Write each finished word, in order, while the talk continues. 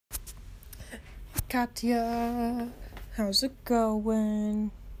Katya, how's it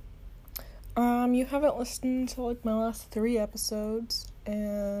going? You haven't listened to my last 3 episodes,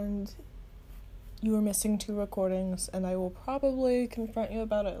 and you were missing 2 recordings, and I will probably confront you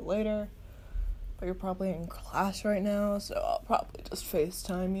about it later, but you're probably in class right now, so I'll probably just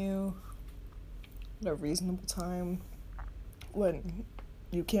FaceTime you at a reasonable time when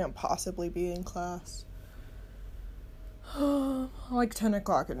you can't possibly be in class. Like 10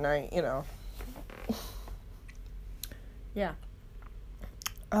 o'clock at night, Yeah.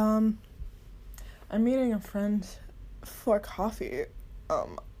 I'm meeting a friend for coffee.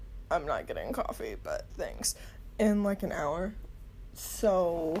 I'm not getting coffee, but thanks. In like an hour.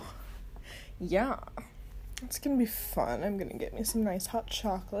 So, yeah. It's gonna be fun. I'm gonna get me some nice hot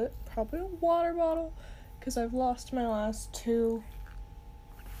chocolate. Probably a water bottle, because I've lost my last 2.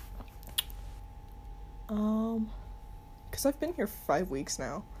 Because I've been here 5 weeks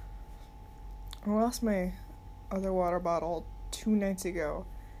now. I lost my other water bottle 2 nights ago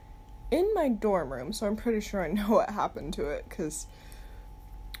in my dorm room, so I'm pretty sure I know what happened to it, because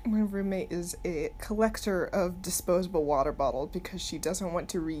my roommate is a collector of disposable water bottles because she doesn't want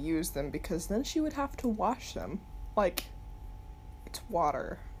to reuse them, because then she would have to wash them. Like, it's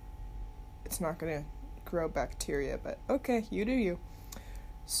water. It's not gonna grow bacteria, but okay, you do you.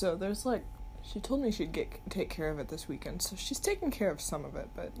 So there's she told me she'd take care of it this weekend, so she's taking care of some of it,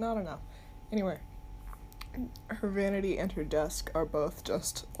 but not enough. Anyway, her vanity and her desk are both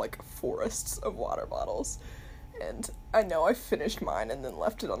just forests of water bottles, and I know I finished mine and then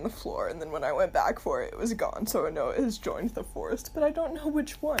left it on the floor, and then when I went back for it, it was gone, so I know it has joined the forest, but I don't know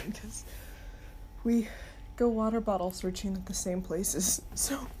which one, because we go water bottle searching at the same places,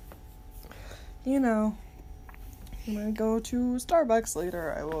 so, when I go to Starbucks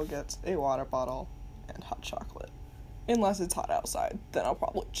later, I will get a water bottle and hot chocolate. Unless it's hot outside, then I'll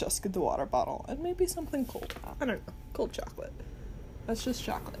probably just get the water bottle and maybe something cold. I don't know. Cold chocolate. That's just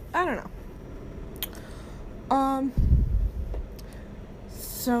chocolate. I don't know.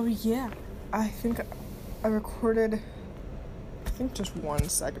 So yeah, I think I recorded, just 1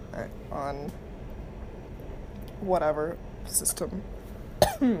 segment on whatever system.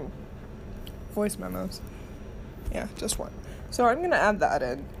 Voice memos. Yeah, just 1. So I'm gonna add that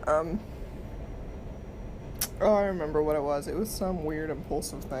in. I remember what it was. It was some weird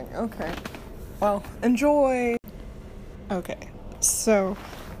impulsive thing. Okay. Well, enjoy! Okay, so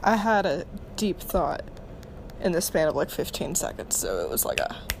I had a deep thought in the span of 15 seconds, so it was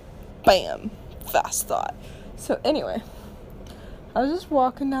a bam, fast thought. So anyway, I was just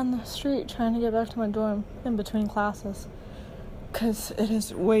walking down the street trying to get back to my dorm in between classes, because it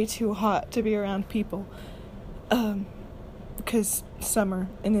is way too hot to be around people. Because summer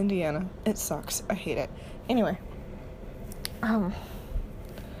in Indiana, it sucks. I hate it. Anyway, I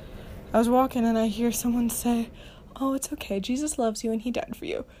was walking and I hear someone say, "Oh, it's okay, Jesus loves you and he died for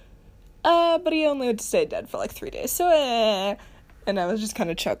you. But he only had to stay dead for 3 days, so And I was just kind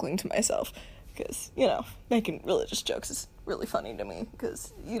of chuckling to myself, because, making religious jokes is really funny to me,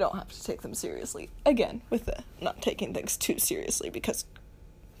 because you don't have to take them seriously. Again, with the not taking things too seriously, because,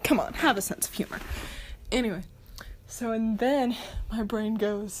 come on, have a sense of humor. Anyway. So, and then my brain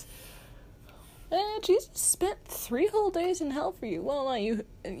goes, Jesus spent 3 whole days in hell for you. Well, not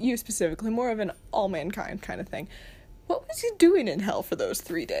you specifically, more of an all mankind kind of thing. What was he doing in hell for those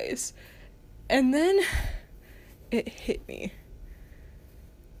 3 days? And then it hit me.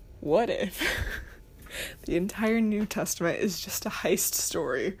 What if the entire New Testament is just a heist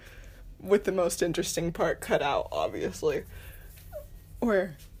story with the most interesting part cut out, obviously?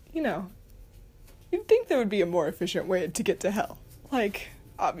 Where, you'd think there would be a more efficient way to get to hell.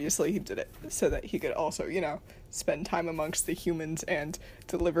 Obviously he did it so that he could also, spend time amongst the humans and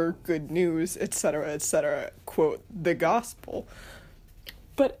deliver good news, etc., quote, the gospel.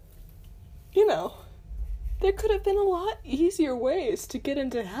 But, there could have been a lot easier ways to get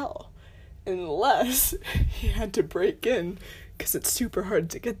into hell, unless he had to break in, because it's super hard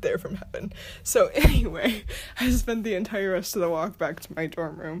to get there from heaven. So anyway, I spent the entire rest of the walk back to my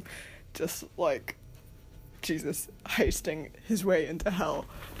dorm room just Jesus heisting his way into hell,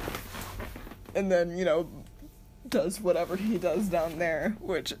 and then, does whatever he does down there,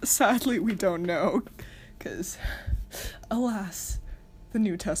 which sadly we don't know, because, alas, the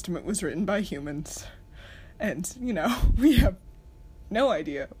New Testament was written by humans, and, we have no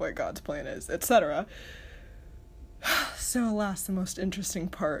idea what God's plan is, etc. So, alas, the most interesting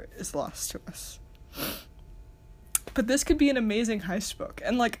part is lost to us. But this could be an amazing heist book,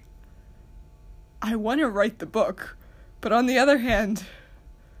 and, I want to write the book, but on the other hand,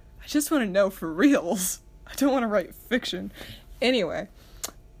 I just want to know for reals. I don't want to write fiction. Anyway,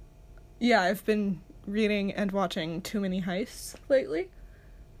 yeah, I've been reading and watching Too Many Heists lately,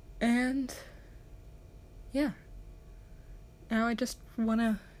 and yeah, now I just want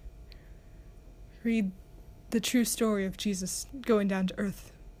to read the true story of Jesus going down to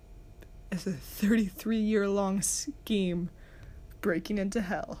earth as a 33-year-long scheme, breaking into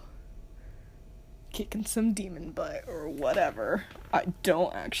hell, kicking some demon butt, or whatever. I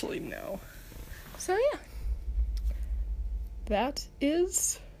don't actually know. So yeah, that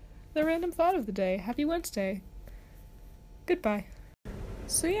is the random thought of the day. Happy Wednesday. Goodbye.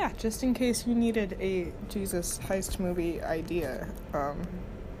 So yeah, just in case you needed a Jesus heist movie idea,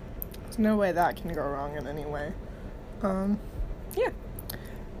 there's no way that can go wrong in any way. Yeah.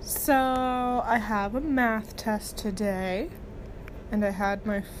 So I have a math test today, and I had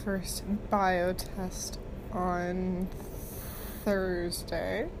my first bio test on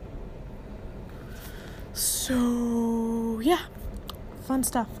Thursday. So yeah, fun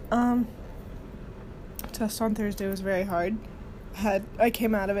stuff. Test on Thursday was very hard. I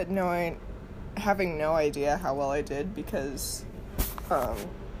came out of it having no idea how well I did because, so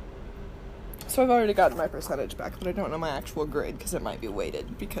I've already gotten my percentage back, but I don't know my actual grade because it might be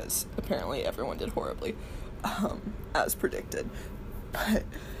weighted because apparently everyone did horribly, as predicted. But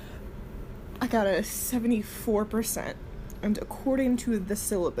I got a 74%, and according to the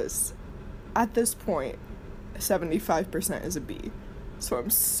syllabus, at this point, 75% is a B. So I'm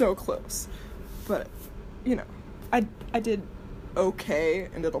so close. But, you know, I did okay,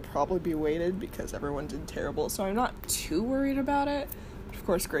 and it'll probably be weighted because everyone did terrible, so I'm not too worried about it. But of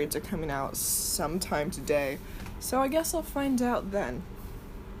course, grades are coming out sometime today, so I guess I'll find out then.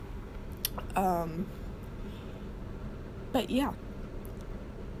 But yeah.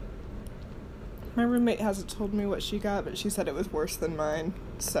 My roommate hasn't told me what she got, but she said it was worse than mine,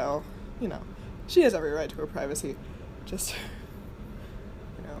 so, you know, she has every right to her privacy. Just,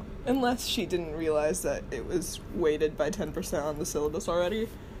 you know, unless she didn't realize that it was weighted by 10% on the syllabus already,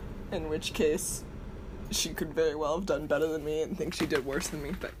 in which case she could very well have done better than me and think she did worse than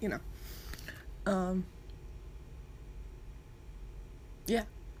me, but, you know. Yeah.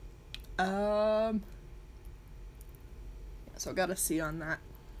 So I got a C on that.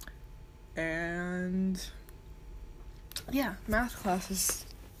 And yeah, math test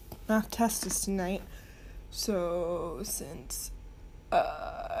is tonight. So since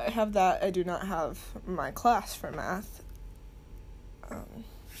I have that, I do not have my class for math.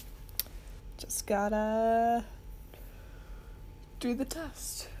 Just gotta do the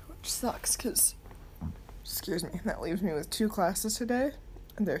test, which sucks because, excuse me, that leaves me with 2 classes today,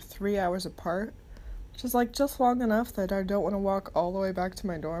 and they're 3 hours apart. Which is, like, just long enough that I don't want to walk all the way back to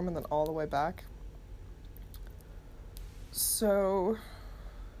my dorm and then all the way back. So,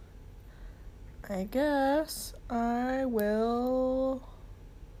 I guess I will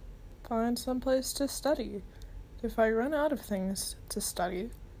find someplace to study. If I run out of things to study,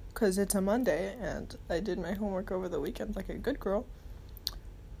 because it's a Monday and I did my homework over the weekend like a good girl,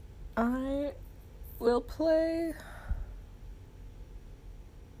 I will play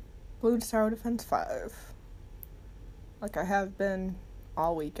Bloons Tower Defense 5, like I have been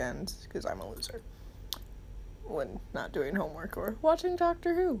all weekend, because I'm a loser, when not doing homework or watching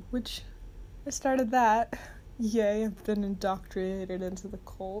Doctor Who, which I started that. Yay, I've been indoctrinated into the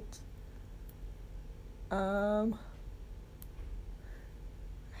cult. I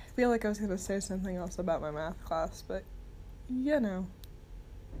feel like I was going to say something else about my math class, but, you know.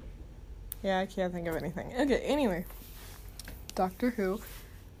 Yeah, I can't think of anything. Okay, anyway, Doctor Who.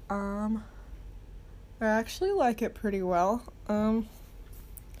 I actually like it pretty well. You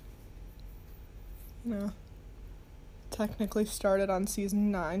know, technically started on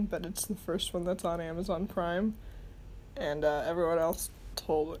season 9, but it's the first one that's on Amazon Prime, and everyone else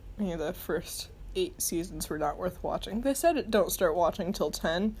told me the first 8 seasons were not worth watching. They said don't start watching till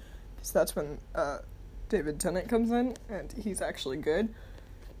 10, because that's when David Tennant comes in, and he's actually good,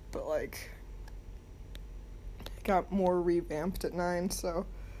 but like, it got more revamped at 9, so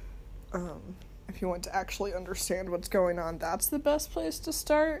if you want to actually understand what's going on, that's the best place to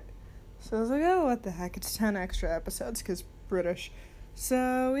start. So I was like, oh, what the heck, it's 10 extra episodes, because British.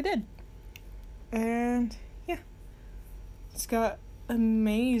 So we did. And, yeah. It's got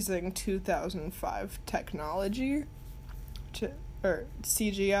amazing 2005 technology, or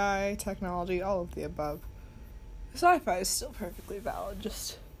CGI technology, all of the above. Sci-fi is still perfectly valid,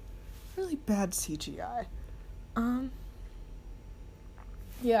 just really bad CGI.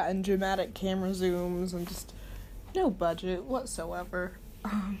 Yeah, and dramatic camera zooms, and just no budget whatsoever.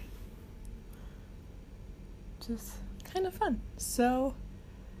 Just kind of fun. So,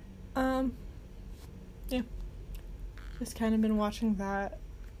 yeah. Just kind of been watching that.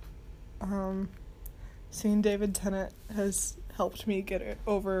 Seeing David Tennant has helped me get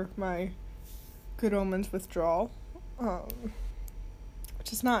over my Good Omens withdrawal,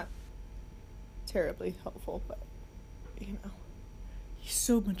 which is not terribly helpful, but, you know, he's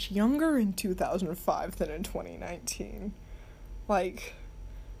so much younger in 2005 than in 2019. Like,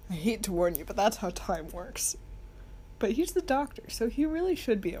 I hate to warn you, but that's how time works. But he's the Doctor, so he really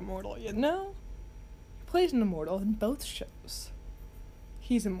should be immortal, you know? He plays an immortal in both shows.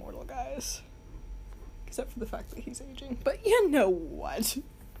 He's immortal, guys. Except for the fact that he's aging. But you know what?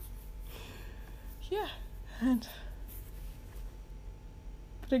 Yeah, and...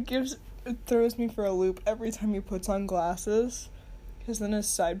 But it throws me for a loop every time he puts on glasses, because then his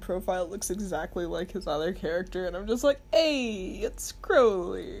side profile looks exactly like his other character, and I'm just like, hey, it's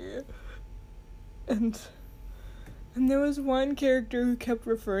Crowley. And there was one character who kept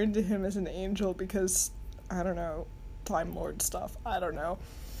referring to him as an angel because, I don't know, Time Lord stuff, I don't know.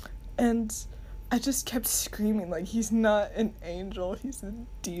 And I just kept screaming, like, he's not an angel, he's a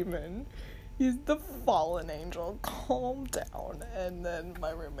demon. He's the fallen angel, calm down. And then my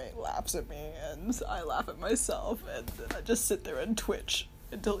roommate laughs at me, and I laugh at myself, and then I just sit there and twitch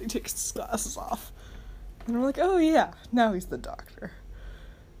until he takes his glasses off. And I'm like, oh yeah, now he's the Doctor.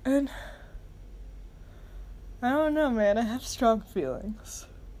 And I don't know, man, I have strong feelings.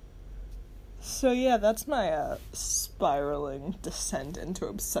 So yeah, that's my spiraling descent into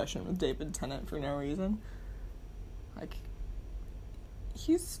obsession with David Tennant for no reason. Like,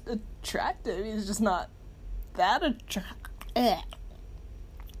 he's attractive, he's just not that attractive.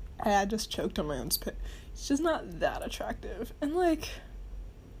 I just choked on my own spit. He's just not that attractive. And, like,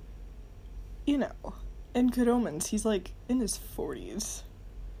 you know, in Good Omens, he's, like, in his 40s.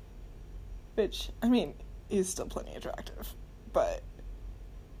 Which, I mean, he's still plenty attractive. But,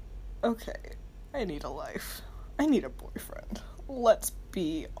 okay, I need a life. I need a boyfriend. Let's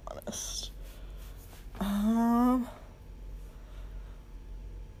be honest.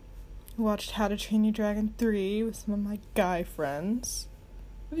 Watched How to Train Your Dragon 3 with some of my guy friends.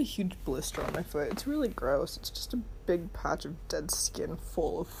 I have a huge blister on my foot. It's really gross. It's just a big patch of dead skin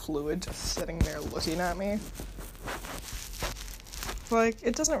full of fluid just sitting there looking at me. Like,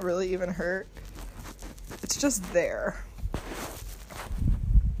 it doesn't really even hurt. It's just there.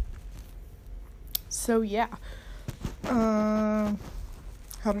 So, yeah. How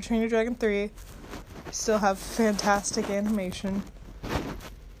to Train Your Dragon 3. Still have fantastic animation.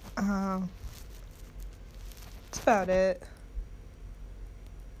 That's about it.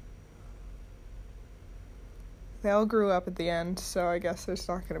 They all grew up at the end, so I guess there's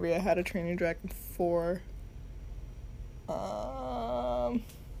not going to be a How to Train Your Dragon 4.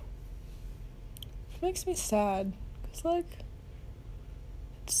 It makes me sad, because, like,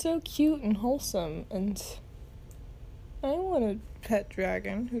 it's so cute and wholesome, and I want a pet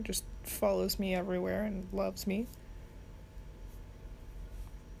dragon who just follows me everywhere and loves me.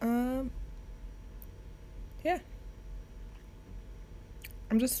 Yeah.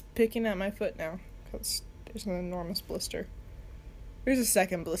 I'm just picking at my foot now, because there's an enormous blister. There's a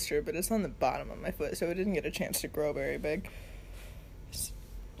second blister, but it's on the bottom of my foot, so it didn't get a chance to grow very big.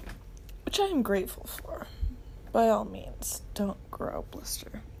 Which I am grateful for. By all means, don't grow a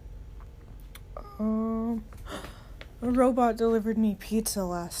blister. A robot delivered me pizza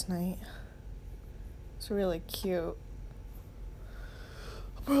last night. It's really cute.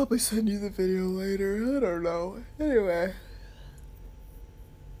 I'll probably send you the video later. I don't know. Anyway.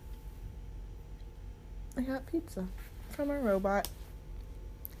 I got pizza from a robot.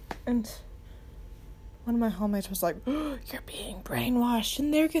 And one of my hallmates was like, oh, you're being brainwashed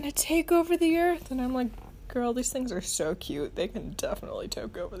and they're gonna take over the earth. And I'm like, girl, these things are so cute. They can definitely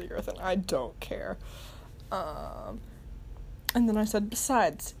take over the earth and I don't care. And then I said,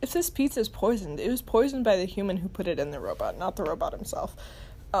 besides, if this pizza is poisoned, it was poisoned by the human who put it in the robot, not the robot himself.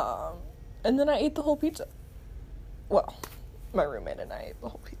 And then I ate the whole pizza. Well, my roommate and I ate the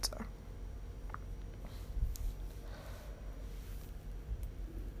whole pizza.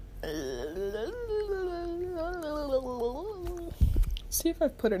 See if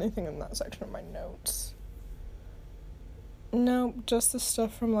I've put anything in that section of my notes. No, just the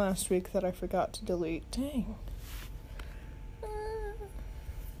stuff from last week that I forgot to delete. Dang.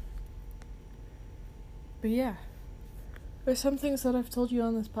 But yeah, there's some things that I've told you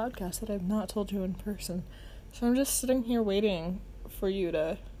on this podcast that I've not told you in person. So I'm just sitting here waiting for you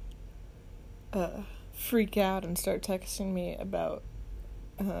to freak out and start texting me about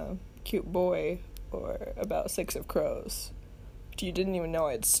Cute Boy or about Six of Crows. You didn't even know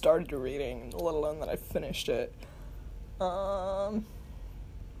I had started reading, let alone that I finished it. Let's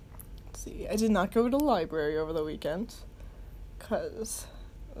see, I did not go to the library over the weekend, because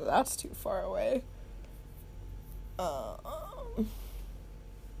That's too far away. I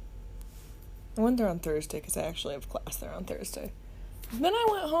went there on Thursday because I actually have class there on Thursday. Then I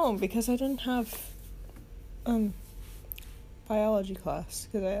went home because I didn't have biology class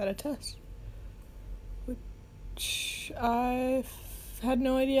because I had a test, which I had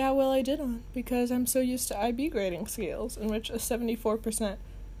no idea how well I did on because I'm so used to IB grading scales, in which a 74%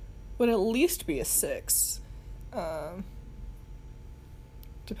 would at least be a 6,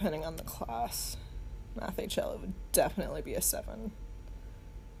 depending on the class. Math HL, it would definitely be a 7.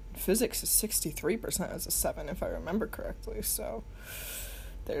 Physics is 63% as a 7, if I remember correctly, so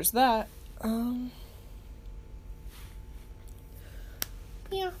there's that.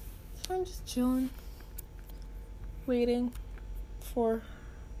 Yeah, so I'm just chilling, waiting for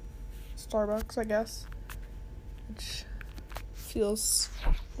Starbucks, I guess, which feels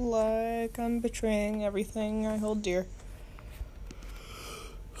like I'm betraying everything I hold dear.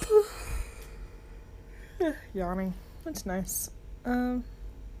 Yawning. It's nice. I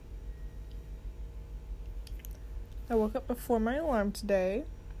woke up before my alarm today,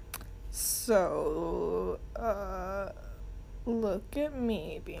 so, look at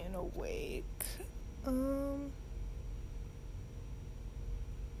me being awake.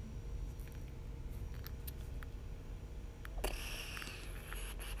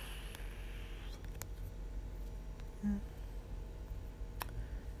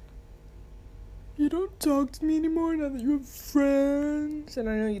 You don't talk to me anymore now that you have friends. And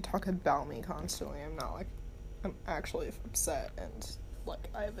I know you talk about me constantly. I'm actually upset, and, like,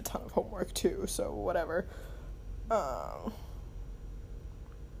 I have a ton of homework, too, so whatever.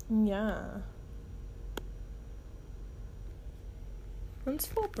 Yeah. When's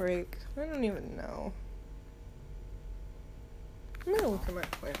fall break? I don't even know. I'm gonna look at my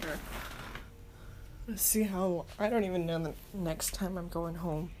planner. Let's see how... I don't even know the next time I'm going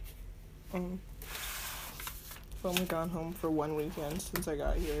home. I've only gone home for one weekend since I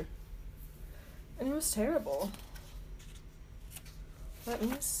got here. And it was terrible. Let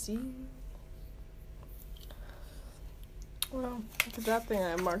me see. Well, it's that thing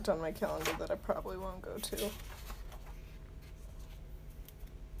I marked on my calendar that I probably won't go to.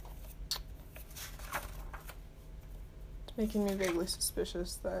 It's making me vaguely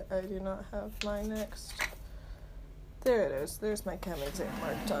suspicious that I do not have my next... There it is. There's my chem exam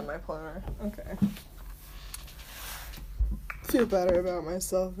marked on my planner. Okay. Feel better about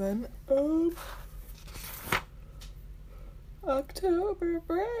myself then. October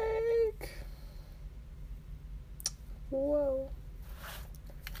break. Whoa.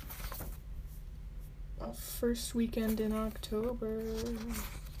 Our first weekend in October.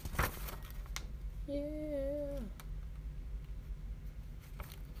 Yeah.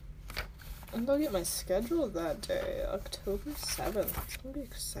 And I'll get my schedule that day, October 7th. It's gonna be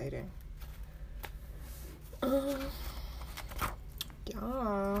exciting.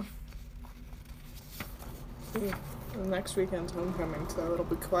 Yeah. Next weekend's homecoming, so it'll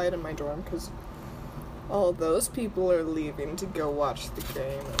be quiet in my dorm because all those people are leaving to go watch the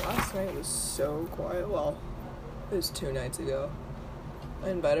game. Last night was so quiet. Well, it was 2 nights ago. I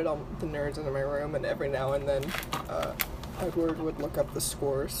invited all the nerds into my room, and every now and then, Edward would look up the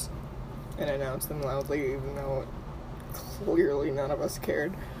scores and announce them loudly, even though clearly none of us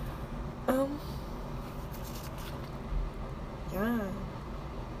cared. Yeah. Yeah.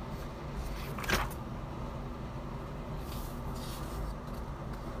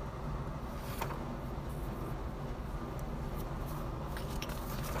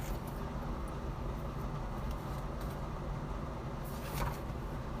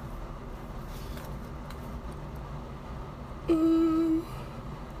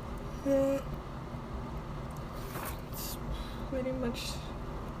 It's pretty much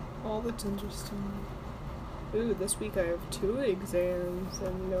all that's interesting. Ooh, this week I have 2 exams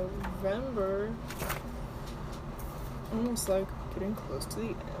in November. Almost like getting close to the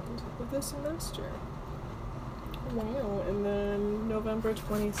end of the semester. Wow, and then November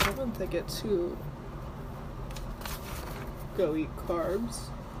 27th I get to go eat carbs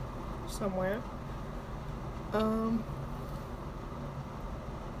somewhere.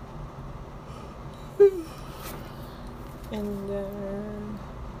 And then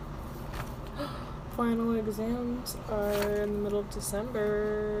final exams are in the middle of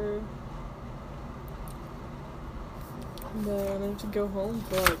December. And then I have to go home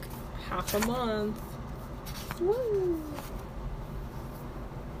for like half a month. Woo!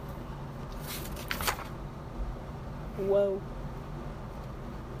 Whoa.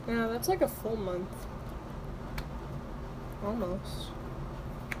 Yeah, that's like a full month. Almost.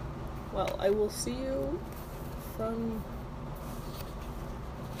 Well, I will see you from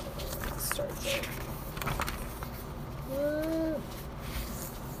start there.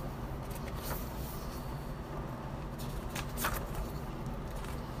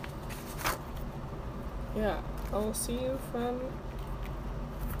 Yeah, I'll see you from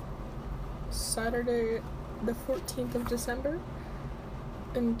Saturday the 14th of December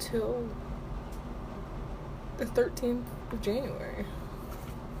until the 13th of January.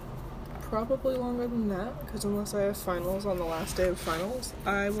 Probably longer than that, because unless I have finals on the last day of finals,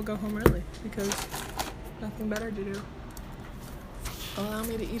 I will go home early, because nothing better to do. Allow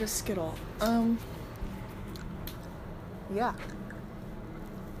me to eat a Skittle. Yeah.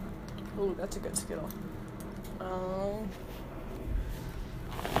 Ooh, that's a good Skittle. I'm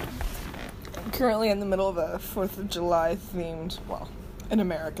currently in the middle of a 4th of July themed, well, an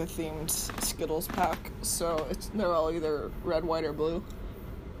America themed Skittles pack, so they're all either red, white, or blue.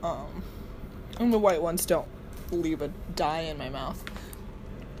 And the white ones don't leave a dye in my mouth.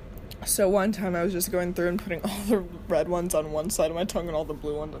 So one time I was just going through and putting all the red ones on one side of my tongue and all the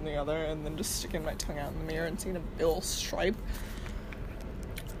blue ones on the other, and then just sticking my tongue out in the mirror and seeing a little stripe.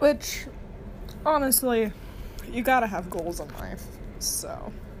 Which, honestly, you gotta have goals in life.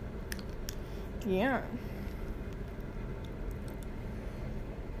 So, yeah.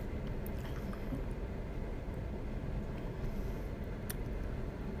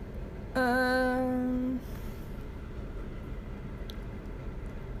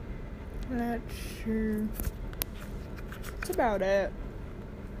 Not sure. That's about it.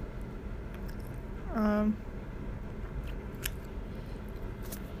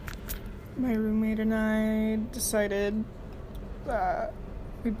 My roommate and I decided that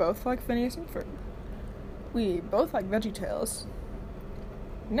we both like Phineas and Ferb. We both like VeggieTales.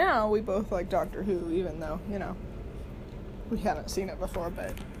 Now we both like Doctor Who, even though, we hadn't seen it before,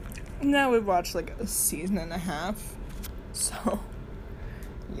 but now we've watched like a season and a half. So,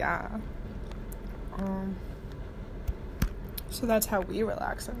 yeah. So that's how we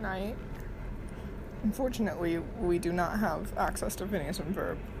relax at night. Unfortunately, we do not have access to Phineas and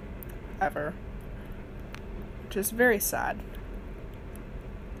Ferb. Ever. Which is very sad.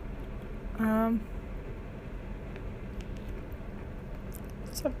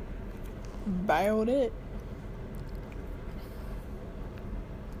 That's about it.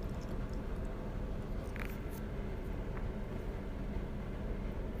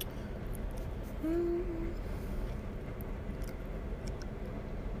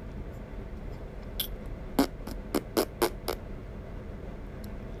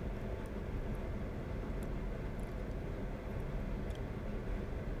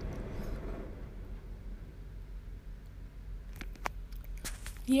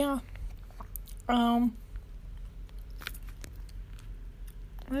 Yeah.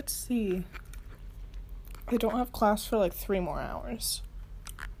 Let's see. I don't have class for like 3 more hours.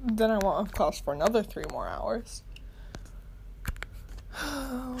 Then I won't have class for another 3 more hours.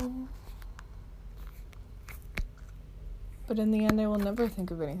 But in the end, I will never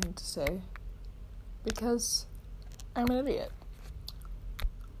think of anything to say. Because I'm an idiot.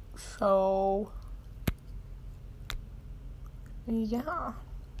 So, yeah.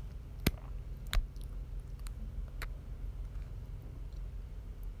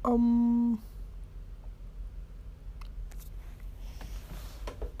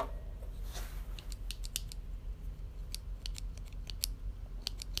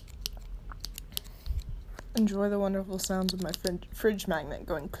 Enjoy the wonderful sounds of my fridge magnet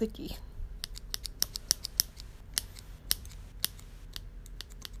going clicky.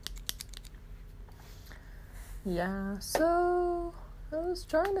 Yeah, so I was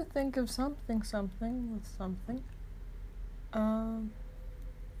trying to think of something with something.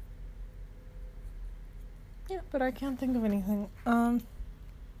 Yeah, but I can't think of anything. I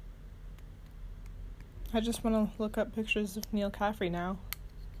just want to look up pictures of Neil Caffrey now.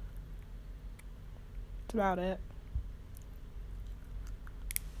 That's about it.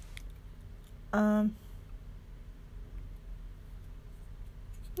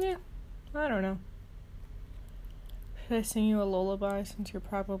 Yeah, I don't know. Should I sing you a lullaby since you're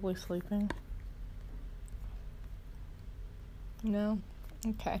probably sleeping? No?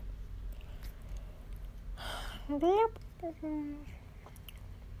 Okay.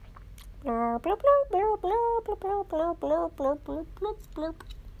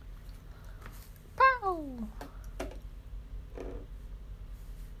 Pow!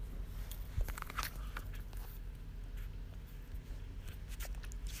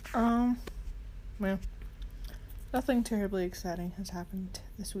 Well, nothing terribly exciting has happened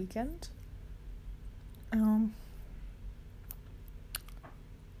this weekend.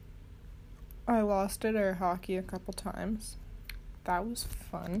 I lost at air hockey a couple times. That was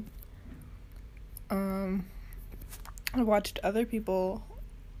fun. I watched other people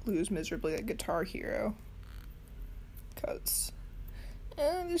lose miserably at Guitar Hero. Because,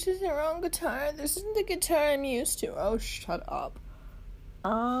 this isn't the wrong guitar. This isn't the guitar I'm used to. Oh, shut up.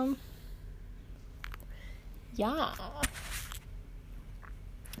 Yeah.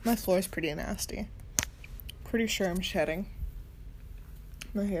 My floor is pretty nasty. Pretty sure I'm shedding.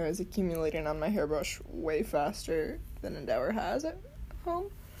 My hair is accumulating on my hairbrush way faster than it ever has at home.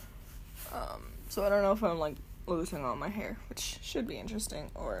 So I don't know if I'm, like, losing all my hair, which should be interesting,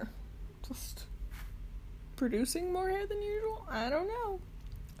 or just producing more hair than usual. I don't know.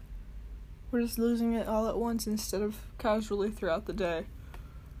 We're just losing it all at once instead of casually throughout the day.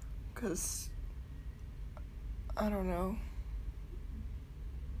 Because, I don't know.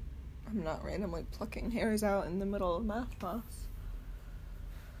 I'm not randomly plucking hairs out in the middle of math class.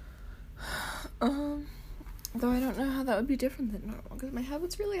 Though I don't know how that would be different than normal, because my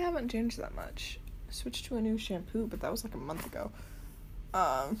habits really haven't changed that much. I switched to a new shampoo, but that was like a month ago.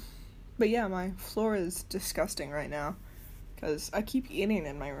 But yeah, my floor is disgusting right now, because I keep eating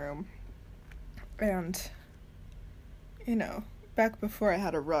in my room. And, you know, back before I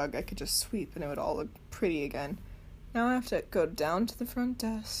had a rug, I could just sweep and it would all look pretty again. Now I have to go down to the front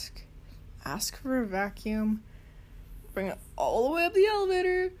desk, ask for a vacuum, bring it all the way up the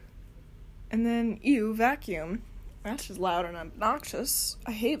elevator, and then you vacuum. That's just loud and obnoxious.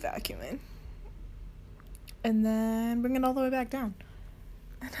 I hate vacuuming. And then bring it all the way back down.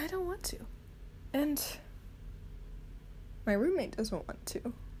 And I don't want to. And my roommate doesn't want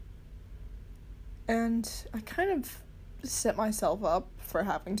to. And I kind of set myself up for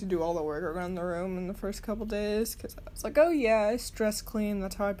having to do all the work around the room in the first couple days, because I was like, oh yeah, I stress clean,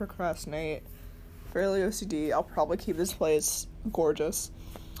 that's how I procrastinate. Fairly OCD, I'll probably keep this place gorgeous.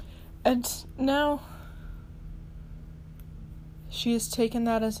 And now she has taken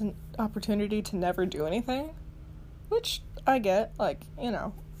that as an opportunity to never do anything, which I get, like, you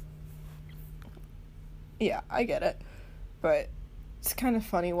know. Yeah, I get it. But it's kind of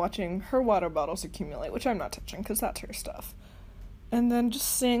funny watching her water bottles accumulate, which I'm not touching because that's her stuff. And then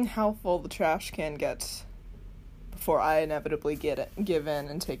just seeing how full the trash can gets before I inevitably give in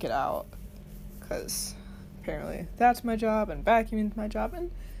and take it out. Because apparently that's my job and vacuuming's my job, and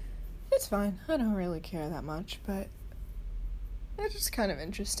it's fine. I don't really care that much, but it's just kind of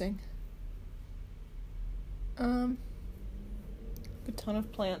interesting. A ton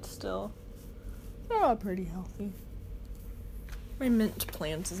of plants still. They're all pretty healthy. My mint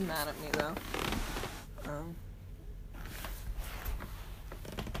plant is mad at me, though.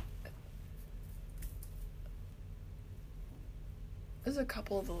 There's a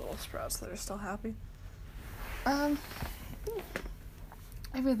couple of the little sprouts that are still happy.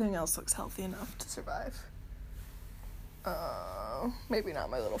 Everything else looks healthy enough to survive. Maybe not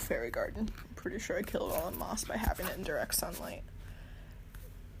my little fairy garden. I'm pretty sure I killed all the moss by having it in direct sunlight.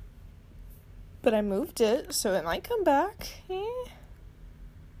 But I moved it, so it might come back. Yeah.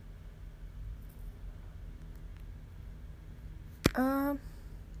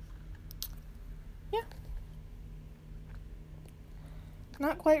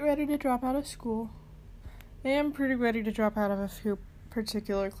 Not quite ready to drop out of school. I am pretty ready to drop out of a few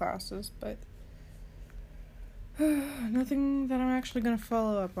particular classes, but nothing that I'm actually going to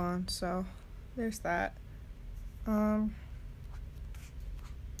follow up on, so there's that.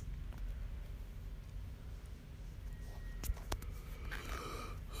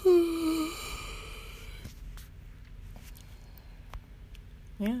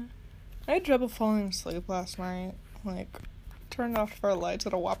 Yeah. I had trouble falling asleep last night. Like, turned off our lights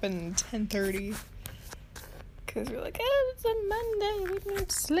at a whopping 10:30. Because we're like, oh, it's a Monday, we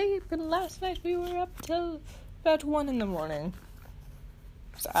need sleep. And last night we were up till about 1 in the morning.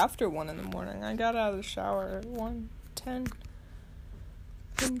 It was after 1 in the morning. I got out of the shower at 1:10.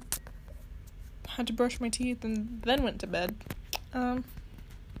 And had to brush my teeth and then went to bed.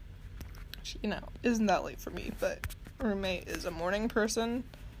 You know, isn't that late for me, but roommate is a morning person.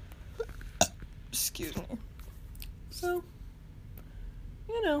 Excuse me. So,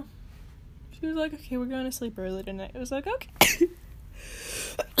 you know, she was like, okay, we're going to sleep early tonight. I was like, okay.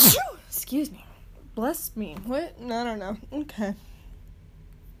 Excuse me. Bless me. What? I don't know. Okay.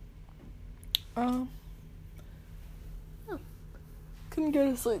 Couldn't go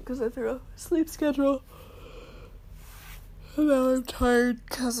to sleep because I threw a sleep schedule. And now I'm tired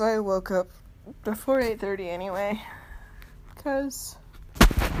because I woke up before 8:30 anyway. Because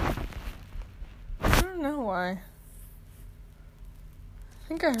I don't know why. I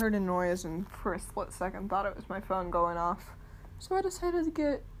think I heard a noise and for a split second thought it was my phone going off. So I decided to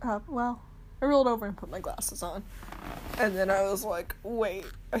get up. Well, I rolled over and put my glasses on. And then I was like, wait,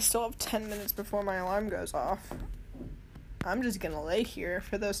 I still have 10 minutes before my alarm goes off. I'm just gonna lay here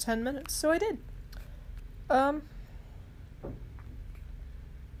for those 10 minutes. So I did.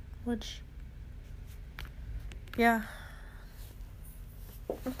 Which, yeah.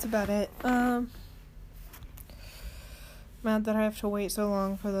 That's about it. Mad that I have to wait so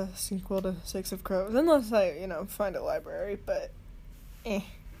long for the sequel to Six of Crows. Unless I, find a library, but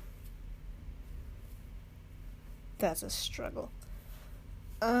that's a struggle.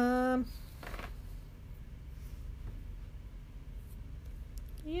 Yeah.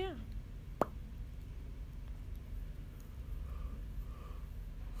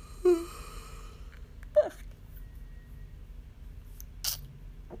 Let's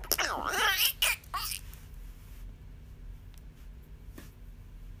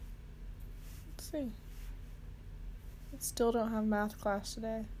see. I still don't have math class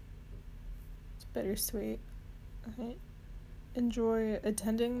today. It's bittersweet. I enjoy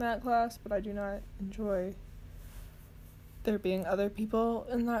attending that class, but I do not enjoy there being other people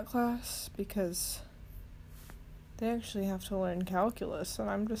in that class because they actually have to learn calculus, and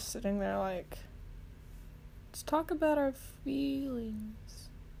I'm just sitting there like, let's talk about our feelings.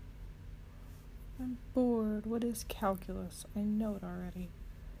 I'm bored. What is calculus? I know it already.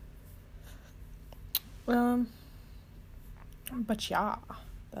 But yeah,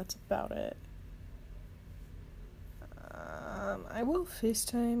 that's about it. I will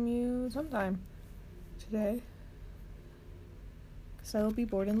FaceTime you sometime today, because I will be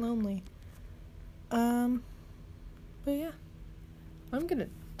bored and lonely. But yeah, I'm gonna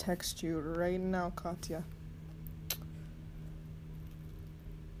text you right now, Katya.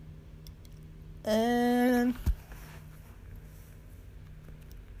 And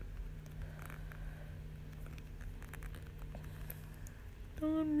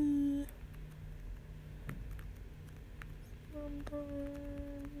on me.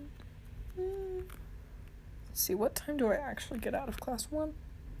 Let's see, what time do I actually get out of class 1?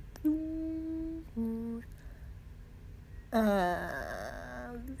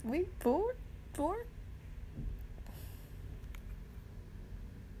 Wait, 4?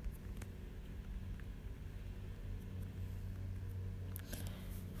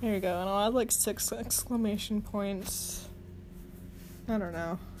 There you go, and I'll add like 6 exclamation points. I don't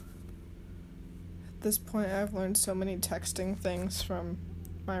know. At this point, I've learned so many texting things from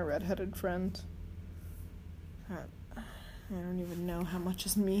my redheaded friend. I don't even know how much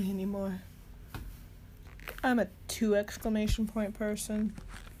is me anymore. I'm a 2 exclamation point person.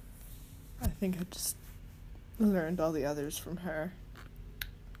 I think I just learned all the others from her.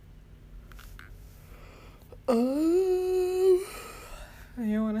 You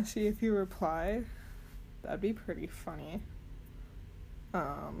want to see if you reply? That'd be pretty funny.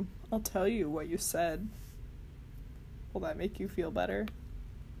 I'll tell you what you said. Will that make you feel better?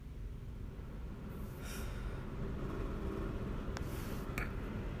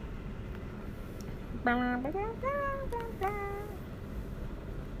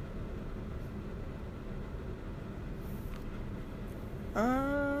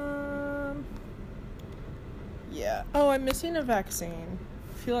 Yeah. Oh, I'm missing a vaccine.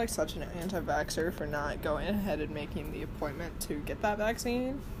 I feel like such an anti-vaxxer for not going ahead and making the appointment to get that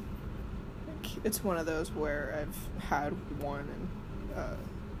vaccine. It's one of those where I've had one and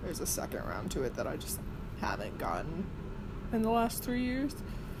there's a second round to it that I just haven't gotten in the last 3 years.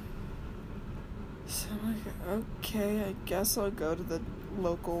 So I'm like, okay, I guess I'll go to the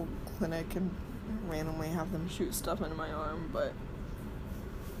local clinic and randomly have them shoot stuff into my arm, but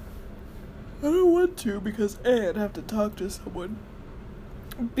I don't want to because A, I'd have to talk to someone.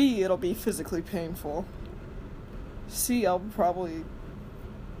 B, it'll be physically painful. C, I'll probably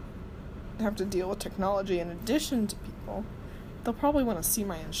have to deal with technology in addition to people. They'll probably want to see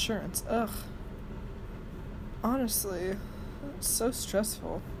my insurance. Ugh. Honestly, it's so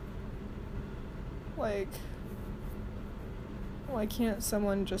stressful. Like, why can't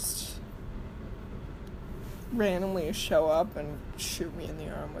someone just randomly show up and shoot me in the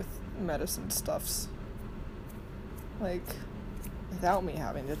arm with medicine stuffs? Like, without me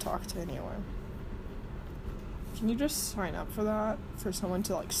having to talk to anyone. Can you just sign up for that? For someone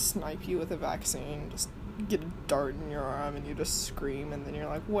to, like, snipe you with a vaccine, just get a dart in your arm and you just scream and then you're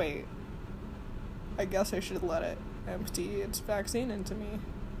like, wait, I guess I should let it empty its vaccine into me.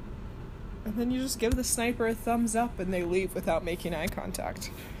 And then you just give the sniper a thumbs up and they leave without making eye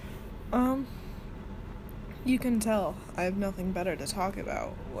contact. You can tell I have nothing better to talk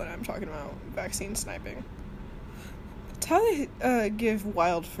about when I'm talking about vaccine sniping. That's how they give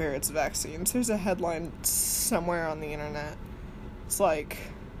wild ferrets vaccines. There's a headline somewhere on the internet. It's like,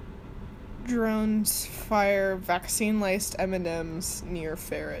 drones fire vaccine-laced M&Ms near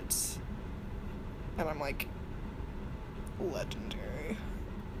ferrets. And I'm like, legendary.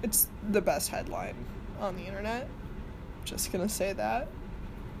 It's the best headline on the internet. Just gonna say that.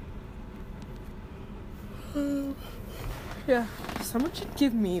 Yeah, someone should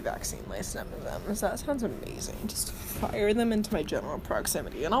give me vaccine-laced M&Ms. That sounds amazing. Just fire them into my general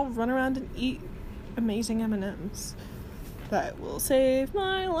proximity, and I'll run around and eat amazing M&Ms. That will save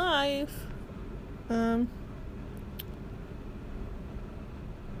my life.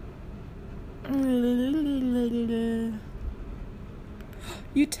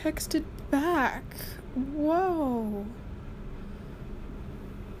 You texted back. Whoa.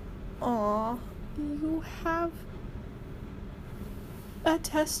 Aw, you have a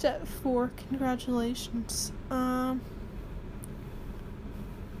test at 4. Congratulations.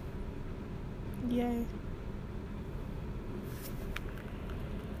 Yay.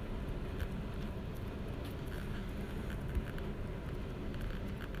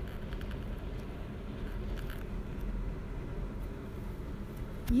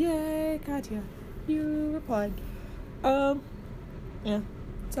 Yay, Nadia. You replied. Yeah,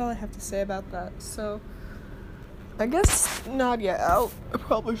 that's all I have to say about that. So, I guess Nadia out. I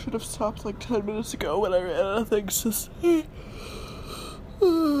probably should have stopped like 10 minutes ago when I ran out of things to say.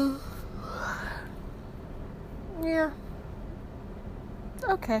 Yeah.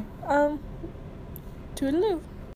 Okay, toodaloo.